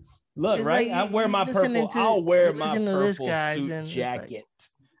trumpet. Look, right? Like I wear my purple. I'll wear my purple suit jacket.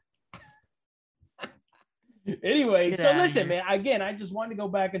 Anyway, so listen, man, again, I just wanted to go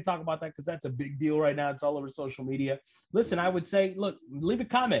back and talk about that because that's a big deal right now. It's all over social media. Listen, I would say, look, leave a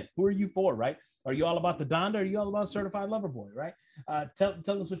comment. Who are you for, right? Are you all about the Donda? Or are you all about Certified Lover Boy, right? Tell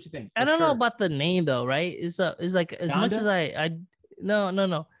us what you think. I don't know about the name though, right? It's like as Donda? Much as I no.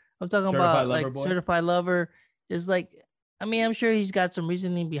 I'm talking about like Boy? Certified Lover is like, I mean, I'm sure he's got some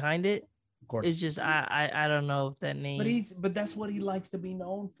reasoning behind it. Of course. It's just I don't know if that name. But that's what he likes to be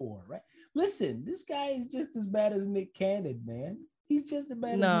known for, right? Listen, this guy is just as bad as Nick Cannon, man. He's just as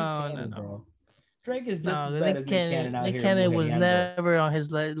bad as Nick Cannon, bro. Drake is just as bad as Nick Cannon out here. Nick Cannon was never on his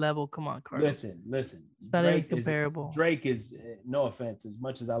level. Come on, Carlos. Listen. It's not even comparable. Drake is, no offense, as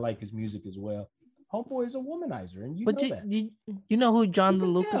much as I like his music as well, Homeboy is a womanizer, and you know that. You know who John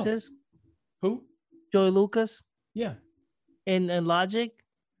Lucas is? Who? Joey Lucas? Yeah. And Logic?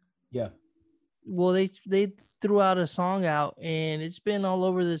 Yeah. Well, they threw out a song out, and it's been all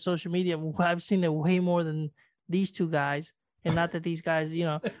over the social media. I've seen it way more than these two guys, and not that these guys,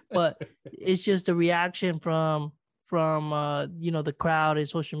 but it's just a reaction from the crowd and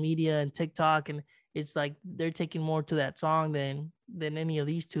social media and TikTok, and it's like they're taking more to that song than any of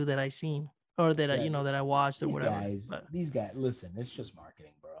these two that I seen or that that I watched or whatever. These guys, listen, it's just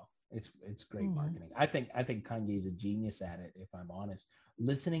marketing, bro. It's great marketing. I think Kanye's a genius at it. If I'm honest,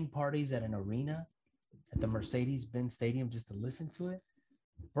 listening parties at an arena, at the Mercedes-Benz Stadium, just to listen to it,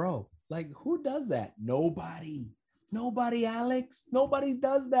 bro. Like, who does that? Nobody, Alex. Nobody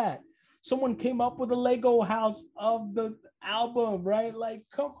does that. Someone came up with a Lego house of the album, right? Like,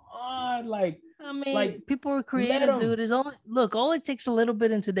 come on, like. I mean, like, people are creative, dude. All it takes a little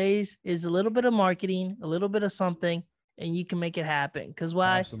bit in today's is a little bit of marketing, a little bit of something, and you can make it happen. Because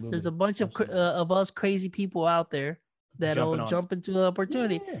why? Absolutely. There's a bunch of us crazy people out there that'll jump into the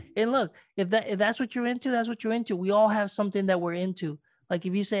opportunity. Yeah. And look, if that's what you're into, that's what you're into. We all have something that we're into. Like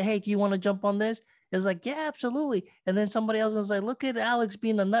if you say, hey, you want to jump on this? It's like, yeah, absolutely. And then somebody else is like, look at Alex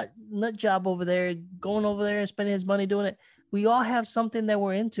being a nut job over there, going over there and spending his money doing it. We all have something that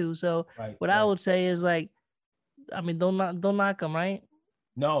we're into. So I would say is like, I mean, don't knock them, right?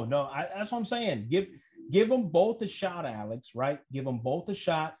 No, that's what I'm saying. Give them both a shot, Alex, right? Give them both a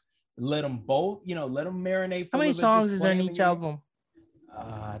shot. Let them both, let them marinate. How many songs is there in each album?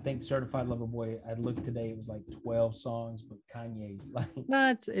 I think Certified Lover Boy, I looked today, it was like 12 songs, but Kanye's like.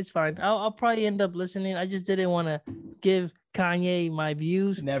 No, it's fine. I'll probably end up listening. I just didn't want to give Kanye my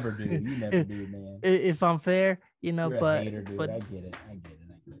views. You never do, man. If I'm fair, You're but a hater, dude. I get it.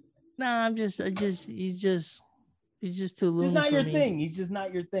 Nah, he's just He's just too loony. He's not your thing. He's just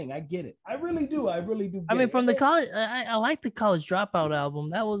not your thing. I get it. I really do. I mean, from the college, I like the College Dropout album.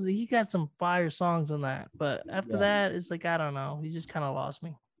 He got some fire songs on that. But after that, it's like, I don't know. He just kind of lost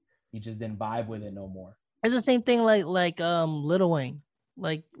me. He just didn't vibe with it no more. It's the same thing like Lil Wayne.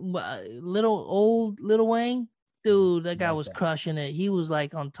 Like Lil Wayne, dude, that guy was crushing it. He was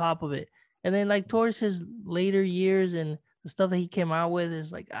like on top of it. And then like towards his later years and the stuff that he came out with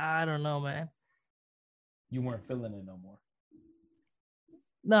is like, I don't know, man. You weren't feeling it no more.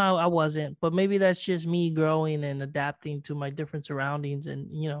 No, I wasn't. But maybe that's just me growing and adapting to my different surroundings, and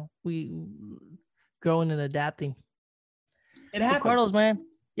we growing and adapting. It happens. Carlos, man.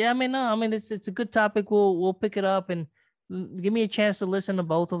 Yeah, it's a good topic. We'll pick it up and give me a chance to listen to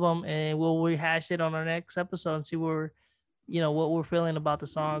both of them, and we'll rehash it on our next episode and see what we're feeling about the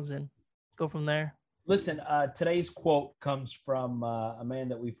songs and go from there. Listen, today's quote comes from a man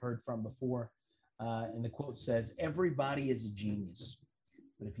that we've heard from before. And the quote says, "Everybody is a genius,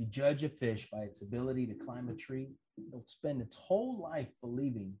 but if you judge a fish by its ability to climb a tree, it'll spend its whole life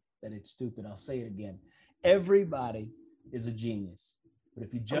believing that it's stupid." I'll say it again. Everybody is a genius, but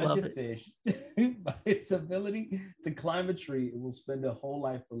if you judge a fish by its ability to climb a tree, it will spend a whole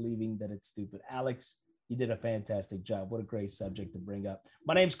life believing that it's stupid. Alex, you did a fantastic job. What a great subject to bring up.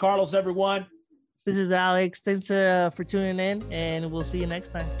 My name's Carlos, everyone. This is Alex. Thanks for tuning in, and we'll see you next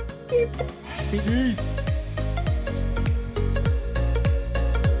time. Peace.